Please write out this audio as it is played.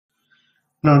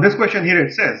Now this question here,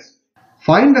 it says,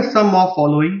 find the sum of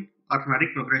following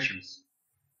arithmetic progressions.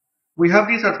 We have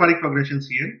these arithmetic progressions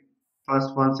here.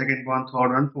 First one, second one,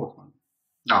 third one, fourth one.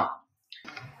 Now,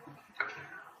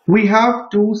 we have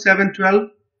 2, 7, 12,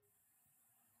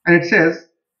 and it says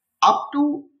up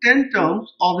to 10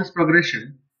 terms of this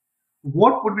progression,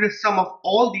 what would be the sum of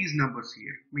all these numbers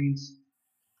here? Means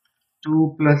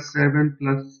 2 plus 7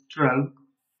 plus 12,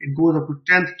 it goes up to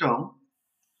 10th term.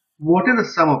 What is the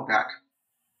sum of that?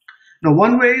 Now,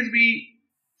 one way is we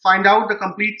find out the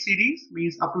complete series,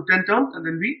 means up to 10 terms, and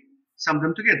then we sum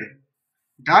them together.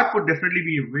 That would definitely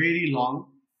be a very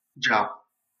long job.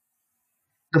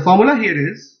 The formula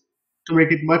here is, to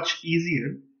make it much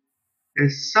easier,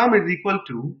 is sum is equal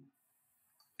to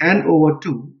n over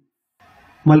 2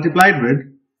 multiplied with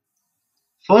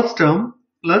first term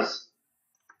plus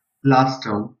last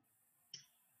term.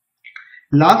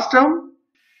 Last term,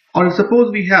 or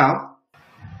suppose we have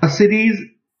a series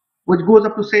which goes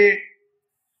up to say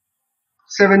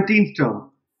 17th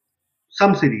term,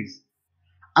 some series,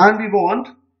 and we want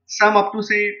sum up to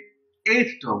say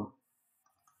 8th term.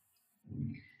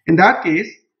 In that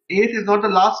case, 8 is not the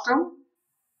last term,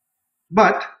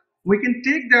 but we can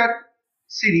take that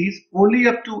series only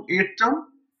up to 8th term,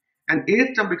 and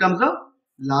 8th term becomes the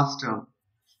last term.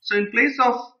 So in place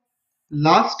of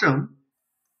last term,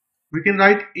 we can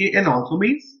write an also,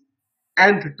 means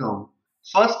nth term.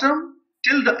 First term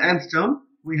till the nth term,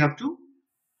 we have to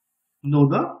know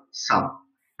the sum.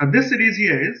 Now this series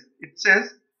here is, it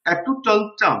says up to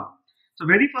 12th term. So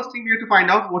very first thing we have to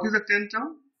find out what is the 10th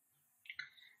term.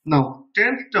 Now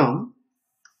 10th term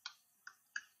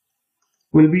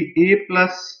will be a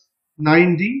plus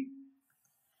 9d.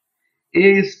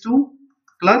 A is 2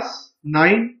 plus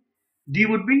 9. D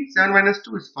would be 7 minus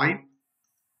 2 is 5,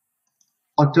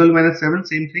 or 12 minus 7,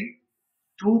 same thing.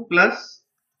 2 plus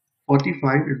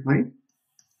 45 is my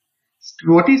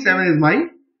 47 is my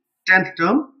 10th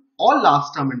term or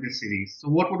last term in this series. So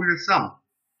what would be the sum?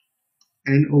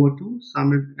 N over 2,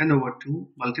 sum is n over 2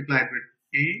 multiplied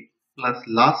with a plus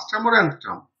last term or nth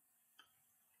term.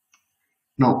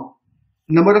 Now,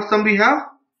 number of sum we have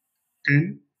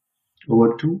 10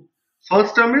 over 2.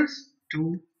 First term is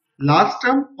 2, last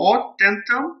term or 10th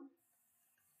term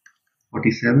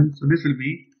 47. So this will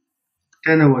be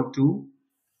 10 over 2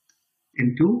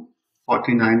 into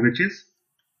 49, which is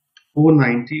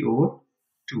 490 over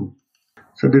 2.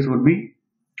 So this would be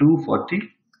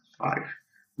 245.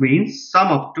 Means sum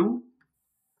up to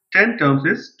 10 terms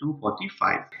is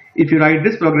 245. If you write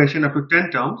this progression up to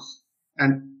 10 terms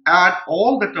and add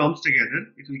all the terms together,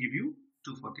 it will give you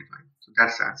 245. So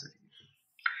that's the answer.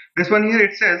 This one here,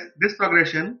 it says this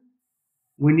progression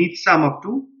we need sum up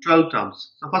to 12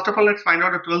 terms. So first of all, let's find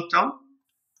out the 12th term.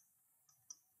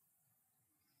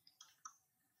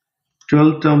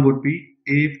 12th term would be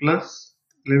a plus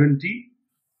 11d.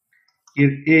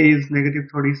 Here a is negative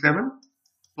 37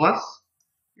 plus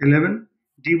 11.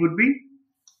 D would be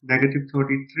negative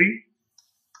 33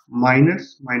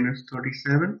 minus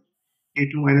 37.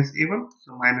 A2 minus A1,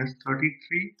 so minus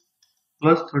 33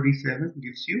 plus 37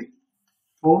 gives you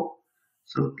 4.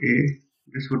 So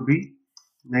this would be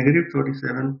negative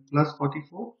 37 plus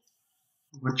 44,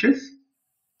 which is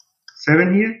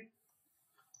 7 here.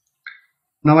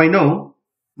 Now I know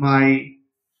my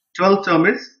 12th term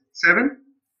is 7.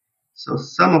 So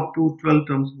sum up to 12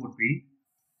 terms would be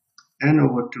n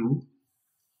over 2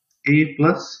 a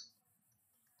plus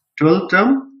 12th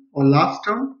term or last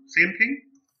term, same thing.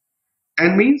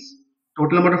 N means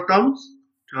total number of terms,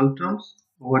 12 terms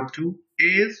over 2. A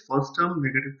is first term,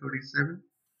 negative 37,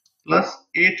 plus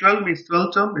A12 means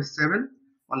 12 term is 7,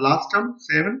 or last term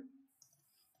 7.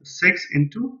 6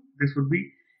 into this would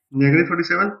be negative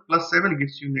 37 plus 7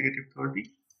 gives you negative 30.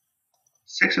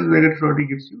 6 into negative 30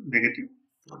 gives you negative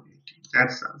 180.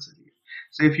 That's the answer here.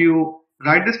 So if you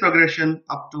write this progression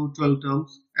up to 12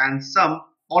 terms and sum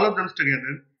all of them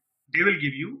together, they will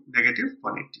give you negative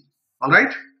 180.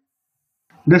 Alright?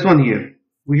 This one here,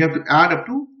 we have to add up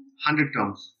to 100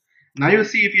 terms. Now you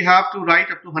see, if you have to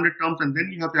write up to 100 terms and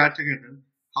then you have to add together,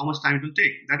 how much time it will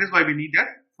take. That is why we need that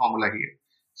formula here.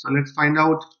 So let's find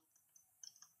out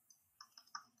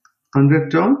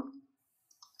 100 term,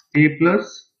 a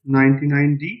plus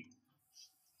 99d.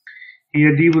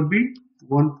 Here d would be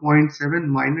 1.7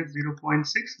 minus 0.6,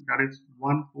 that is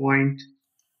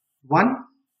 1.1.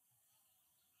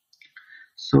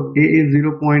 So a is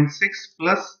 0.6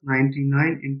 plus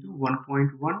 99 into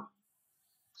 1.1.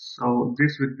 So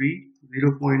this would be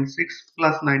 0.6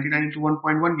 plus 99 into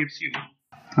 1.1 gives you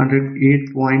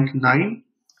 108.9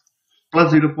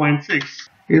 plus 0.6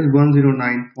 is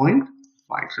 109.5.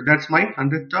 So that's my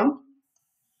 100th term.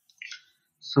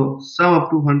 So sum of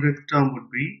 200 term would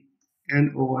be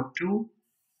n over 2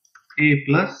 a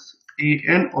plus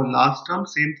an, or last term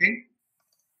same thing.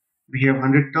 We have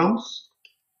 100 terms.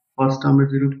 First term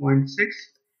is 0.6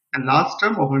 and last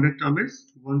term of 100 term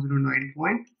is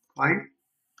 109.5.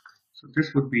 So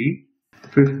this would be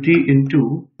 50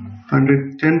 into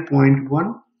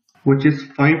 110.1, which is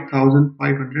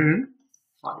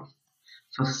 5505.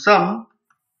 So sum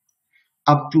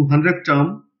up to 100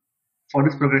 term for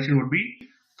this progression would be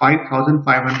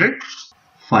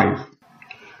 5505.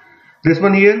 This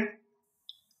one here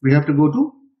we have to go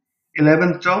to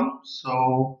 11th term.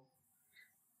 So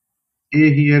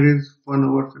a here is 1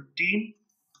 over 15.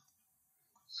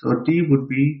 So d would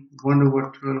be 1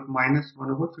 over 12 minus 1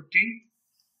 over 15.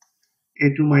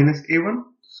 A2 minus a1.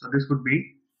 So this would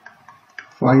be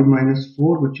 5 minus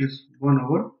 4, which is 1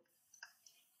 over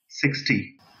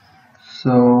 60.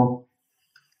 So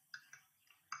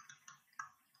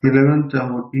 11th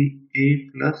term would be a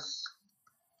plus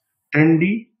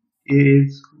 10d. A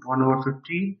is 1 over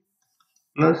 15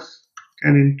 plus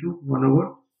 10 into 1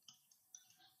 over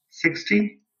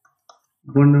 60.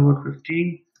 1 over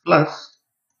 15 plus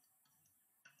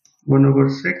 1 over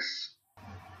 6.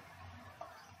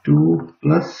 2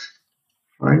 plus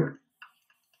 5.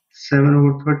 7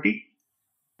 over 30.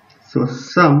 So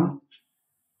sum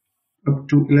up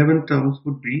to 11 terms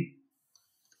would be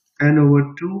n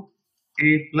over 2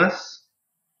 a plus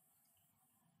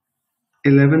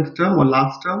 11th term or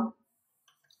last term.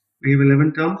 We have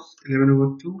 11 terms. 11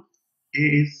 over 2 a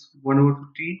is 1 over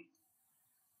 15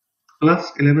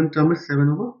 plus 11th term is 7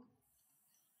 over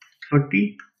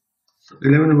 30. So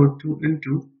 11 over 2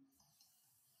 into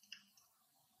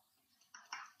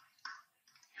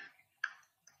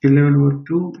 11 over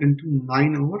 2 into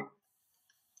 9 over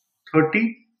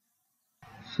 30.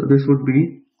 So this would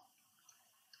be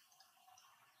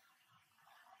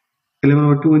 11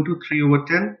 over 2 into 3 over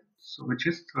 10. So which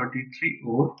is 33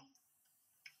 over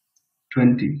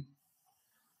 20.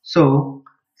 So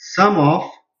sum of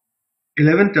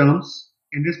 11 terms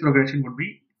in this progression would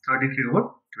be 33 over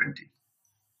 20.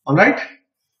 Alright.